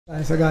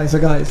So guys,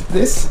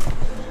 this,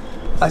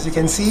 as you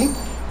can see,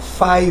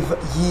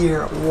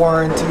 5-year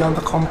warranty on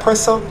the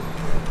compressor,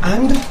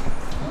 and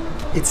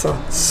it's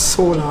a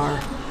solar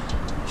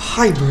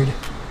hybrid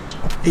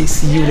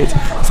AC unit.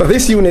 So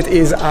this unit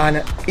is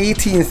an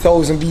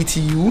 18,000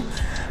 BTU,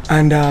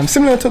 and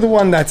similar to the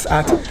one that's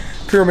at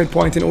Pyramid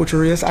Point in Ocho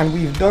Rios, and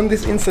we've done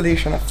this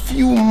installation a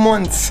few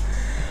months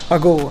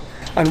ago.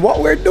 And what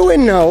we're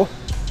doing now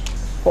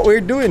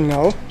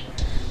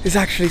is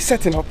actually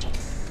setting up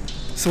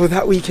so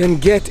that we can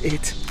get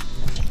it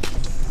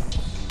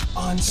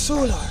on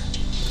solar.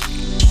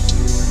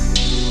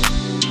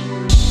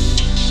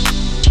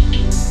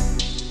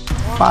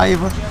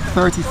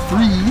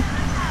 "5:33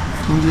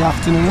 in the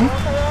afternoon,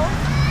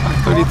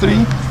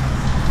 5:33.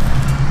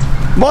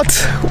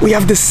 But we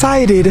have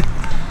decided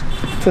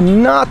to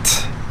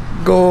not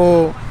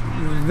go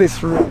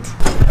this route.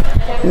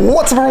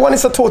 What's up everyone,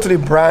 it's a totally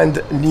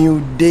brand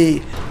new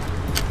day.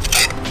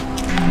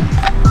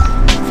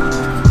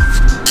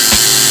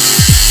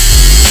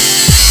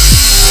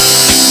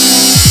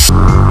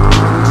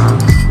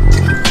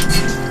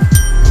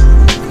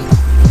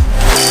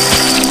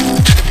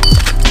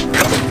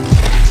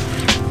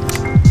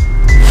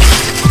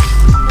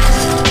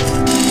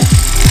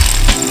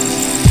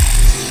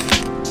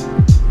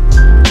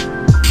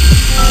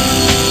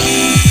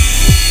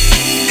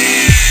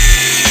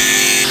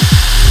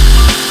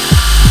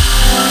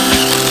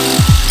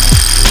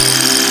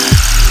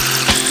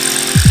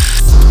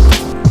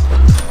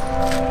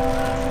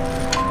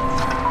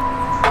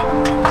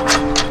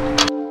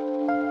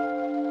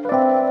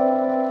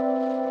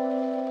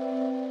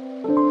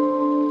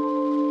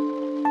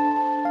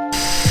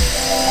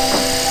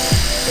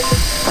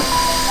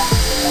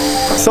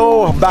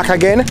 So back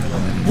again,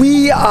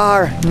 we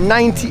are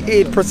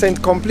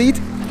 98%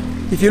 complete.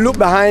 If you look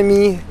behind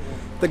me,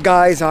 the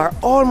guys are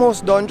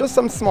almost done. Just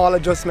some small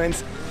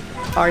adjustments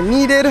are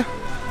needed.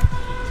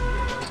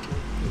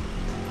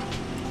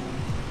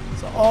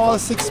 So all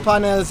 6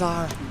 panels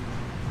are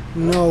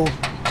now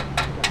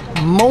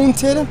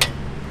mounted.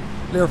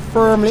 They're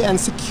firmly and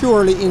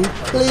securely in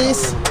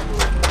place.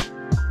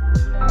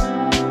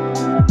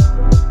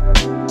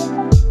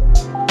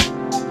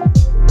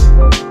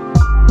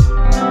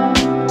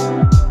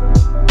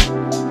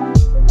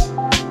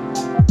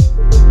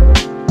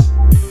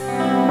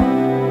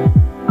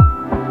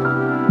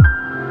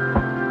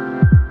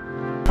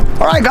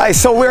 Alright guys,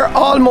 so we're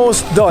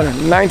almost done,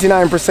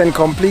 99%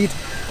 complete.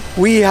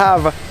 We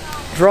have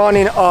drawn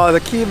in all the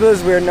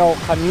cables. We're now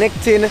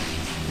connecting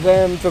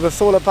them to the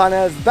solar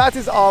panels. That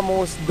is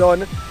almost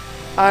done.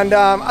 And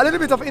a little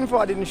bit of info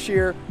I didn't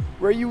share.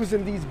 We're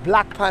using these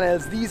black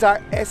panels. These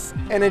are S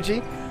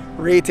Energy,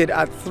 rated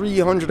at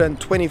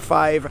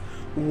 325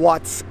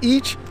 watts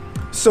each.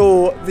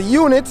 So the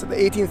unit, the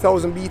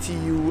 18,000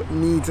 BTU,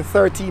 needs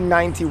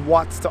 1390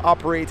 watts to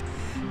operate.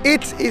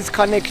 It is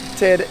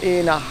connected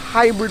in a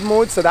hybrid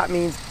mode, so that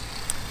means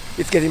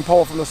it's getting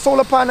power from the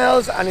solar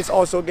panels and it's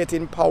also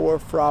getting power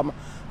from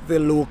the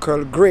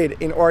local grid.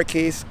 In our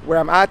case, where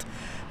I'm at,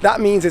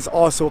 that means it's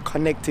also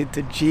connected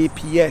to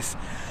JPS.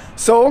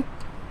 So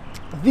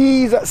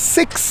these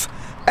 6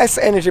 S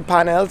Energy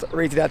panels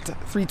rated at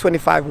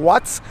 325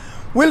 watts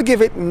will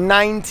give it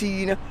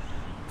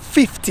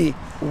 1950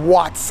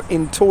 watts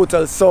in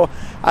total. So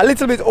a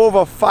little bit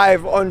over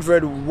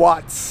 500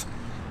 watts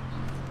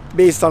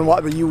based on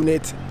what the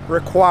unit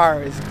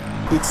requires.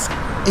 It's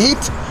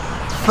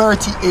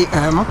 8:30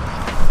 a.m.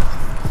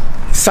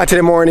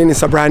 Saturday morning.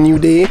 It's a brand new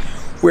day.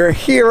 We're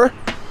here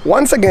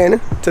once again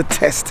to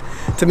test,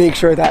 to make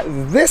sure that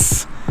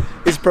this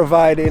is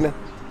providing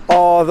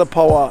all the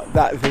power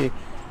that the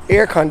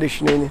air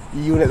conditioning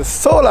unit, the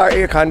solar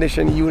air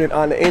conditioning unit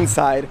on the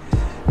inside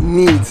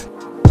needs.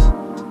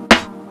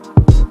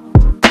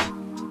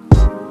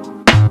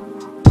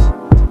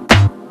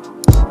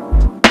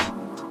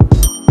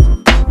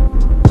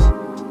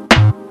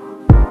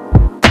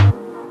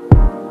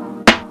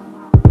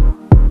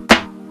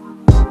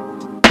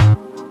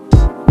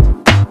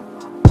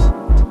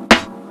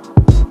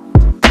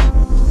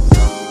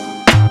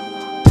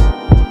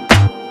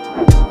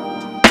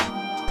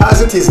 As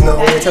it is now,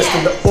 we're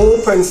testing the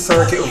open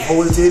circuit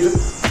voltage.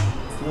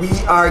 We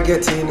are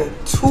getting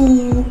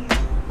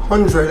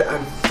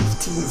 215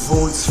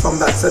 volts from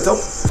that setup.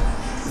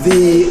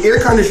 The air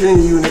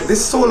conditioning unit,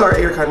 this solar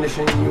air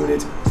conditioning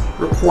unit,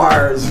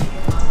 requires,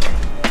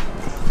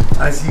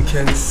 as you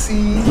can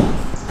see,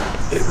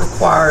 it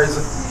requires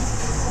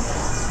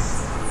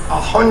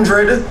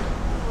 100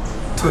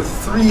 to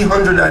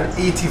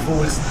 380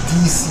 volts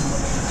DC.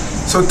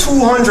 So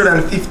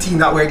 215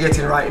 that we're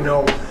getting right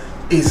now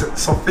is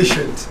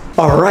sufficient.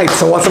 All right,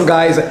 so what's up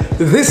guys?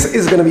 This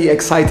is gonna be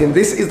exciting.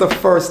 This is the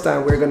first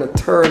time we're gonna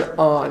turn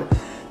on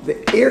the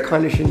air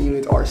conditioning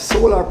unit, or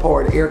solar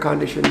powered air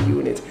conditioning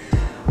unit,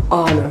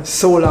 on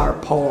solar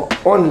power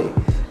only.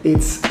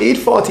 It's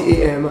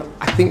 8:40 a.m.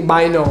 I think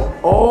by now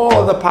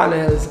all the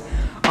panels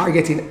are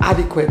getting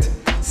adequate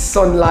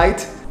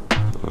sunlight.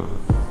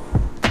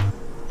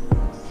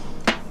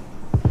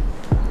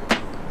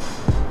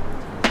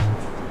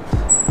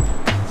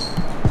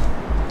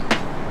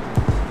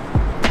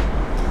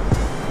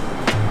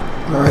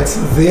 All right,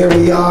 so there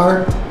we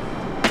are.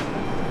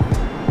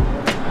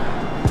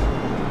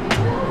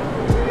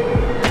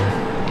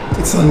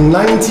 It's on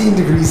 19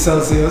 degrees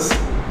Celsius.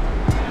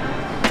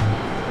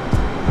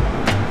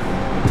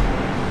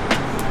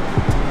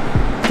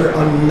 We're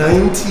on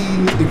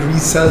 19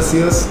 degrees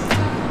Celsius.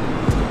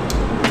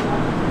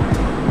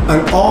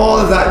 And all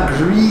of that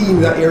green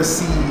that you're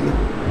seeing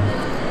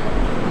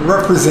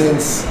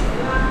represents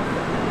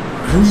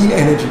green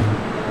energy,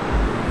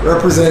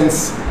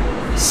 represents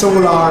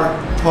solar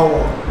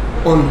power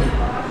only.